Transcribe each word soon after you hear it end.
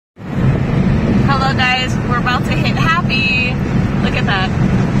about to hit happy. Look at that.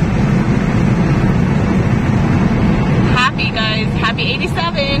 Happy, guys. Happy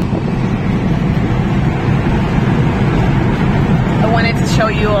 87. I wanted to show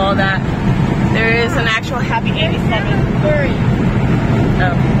you all that. There is an actual happy 87.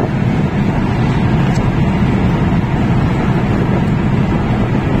 Oh.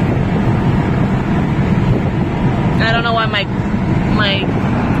 I don't know why my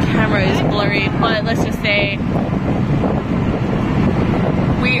camera is blurry, but let's just say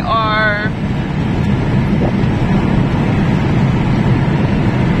we are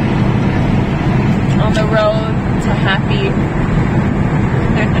on the road to happy.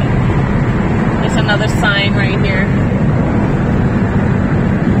 There's another sign right here.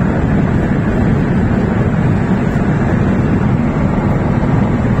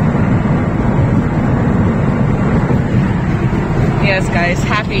 Yes, guys,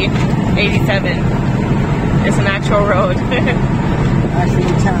 happy 87. It's an actual road. Actual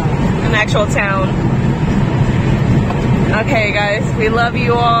town. An actual town. Okay, guys, we love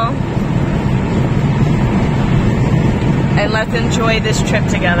you all. And let's enjoy this trip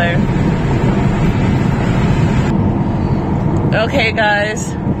together. Okay,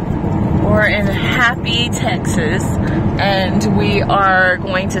 guys, we're in Happy, Texas, and we are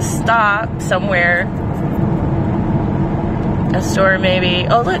going to stop somewhere. A store, maybe.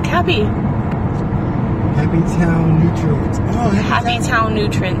 Oh, look, Happy. Happy Town Nutrients. Oh, Happy Town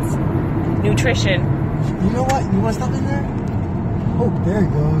Nutrients. Nutrition. You know what? You want to stop in there? Oh, there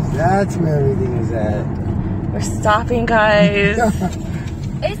it goes. That's where everything is at. We're stopping, guys. Is it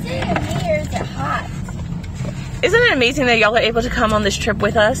me or is it hot? Isn't it amazing that y'all are able to come on this trip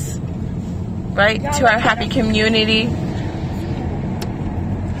with us? Right? To our happy community.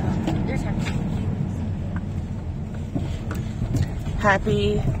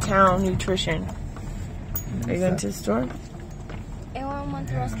 Happy Town Nutrition. Are you going to the store? Anyone want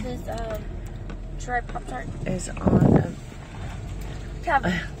the rest of this try Pop-Tart? Is on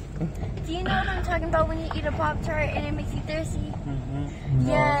Kevin, do you know what I'm talking about when you eat a Pop-Tart and it makes you thirsty? Mm-hmm.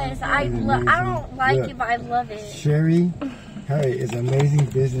 Yes, I don't like it, but I love it. Sherry, Harry is an amazing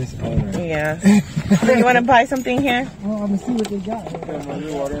business owner. Yeah. You want to buy something here? Well, I'm going to see what they got.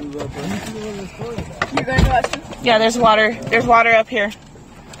 You're going to watch them? Yeah, there's water. There's water up here.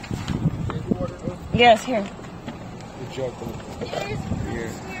 Yes, here. Good job, here.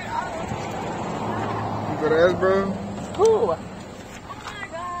 You got ass, bro? Who? Oh my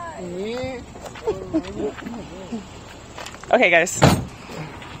god. Okay, guys.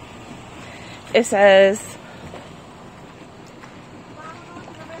 It says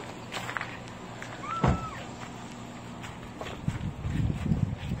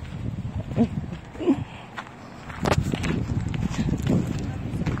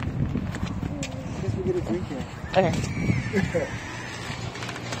okay.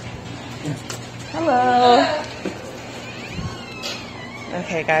 Hello.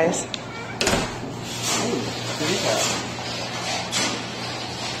 Okay, guys.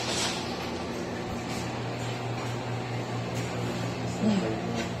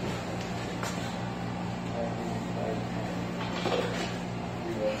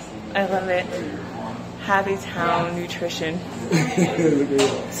 I love it. Happy Town Nutrition.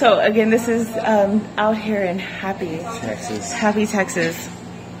 So again, this is out here in Happy Texas. Happy, Texas.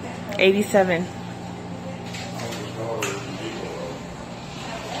 87.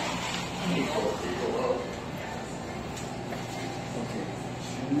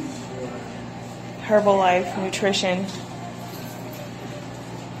 Herbalife Nutrition.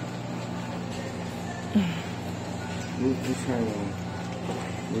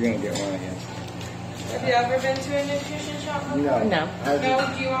 We're gonna get one again. Have you ever been to a nutrition shop before? No. No.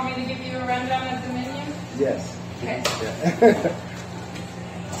 No? Do you want me to give you a rundown of the menu? Yes. Okay. Yeah.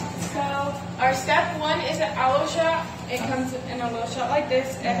 So, our step 1 is an aloe shot. It comes in a little shot like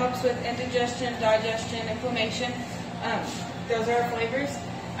this. It helps with indigestion, digestion, inflammation. Those are our flavors.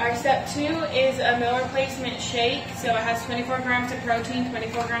 Our step 2 is a meal replacement shake. So it has 24 grams of protein,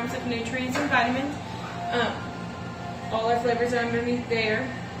 24 grams of nutrients and vitamins. All our flavors are underneath there.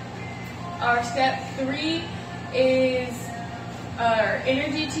 Our step 3 is our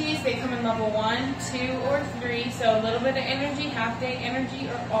energy teas. They come in level 1, 2, or 3. So a little bit of energy, half day energy,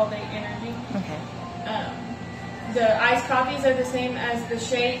 or all day energy. Okay. The iced coffees are the same as the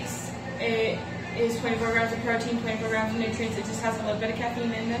shakes. It is 24 grams of protein, 24 grams of nutrients. It just has a little bit of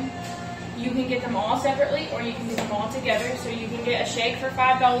caffeine in them. You can get them all separately, or you can get them all together. So you can get a shake for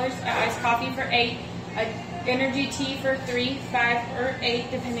 $5, an iced coffee for $8, an energy tea for $3, $5, or $8,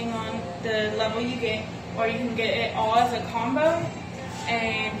 depending on the level you get. Or you can get it all as a combo.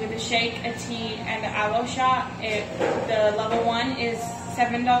 and with a shake, a tea, and the aloe shot, the level 1 is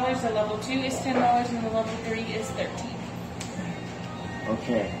 $7, the level 2 is $10, and the level 3 is $13.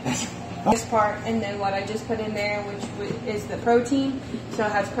 Okay. This part, and then what I just put in there, which is the protein. So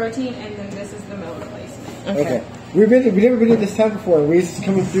it has protein, and then this is the meal replacement. Okay. We've never been to this time before. We're just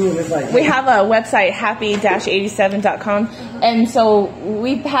coming through and it's like... We have a website, happy-87.com, and so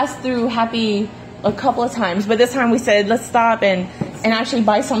we passed through Happy a couple of times, but this time we said, let's stop and actually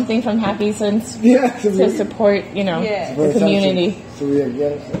buy something from Happy since to support, you know, the community. So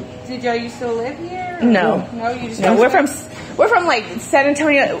Did y'all used to live here? No. No, you just... No, we're from like San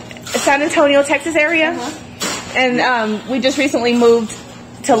Antonio, Texas area, and we just recently moved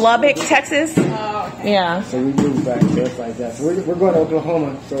to Lubbock, Texas. Oh, okay. Yeah. So we moved back, so it's like that. So we're going to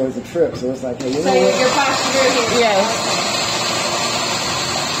Oklahoma, so it's a trip. So it's like, hey, you know what? You're passenger here. Yes.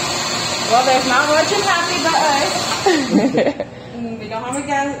 Well, there's not much in Happy but us. We don't have a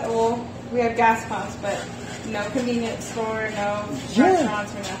gas. Well, we have gas pumps, but no convenience store, no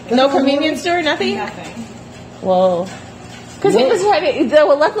restaurants or nothing. No convenience store, nothing. Nothing. Whoa. Because we was trying to,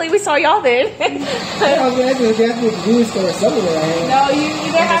 well, luckily we saw y'all then. I was going to have to convenience store or something like that. No, you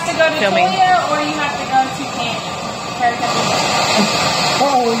either have to go to Toya or you have to go to Canyon.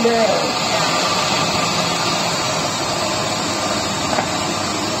 Oh, no.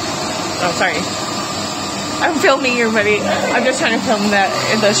 Oh, sorry. I'm filming you, buddy. I'm just trying to film that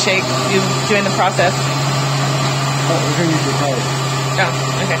in the shake, you doing the process. Oh, we're going to use your card. Oh,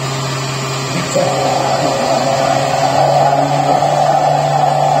 okay.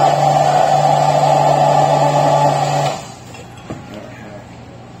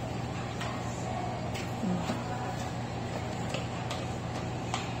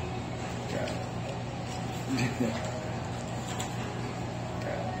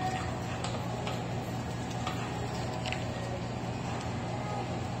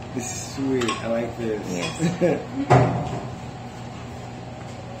 This is sweet. I like this. Yes.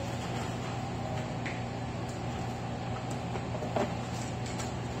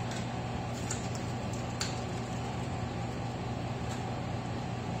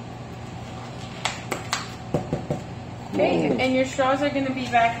 Okay, and your straws are going to be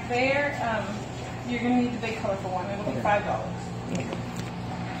back there. You're going to need the big colorful one. It'll be $5.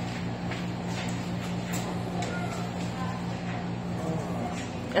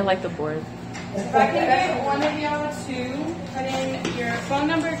 I like the board. If I can get one of y'all to put in your phone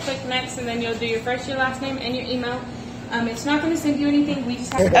number, click next, and then you'll do your first, your last name, and your email. It's not going to send you anything. We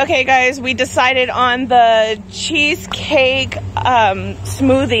just have to... Okay, guys, we decided on the cheesecake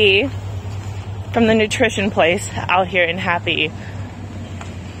smoothie from the nutrition place out here in Happy.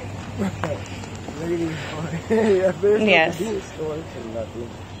 Yes.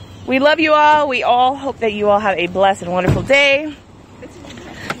 We love you all. We all hope that you all have a blessed and wonderful day.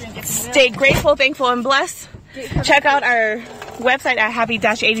 Stay grateful, thankful, and blessed. Check out our website at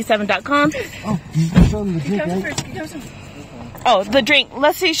happy-87.com. Oh, you can show them the drink, right? Oh, the drink.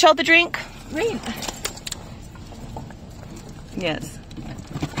 Let's see, show the drink. Wait. Yes.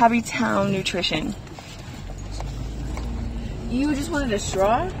 Happy Town Nutrition. You just wanted a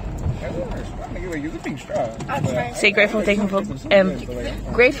straw? Stay grateful, thankful,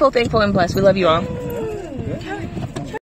 and blessed. We love you all.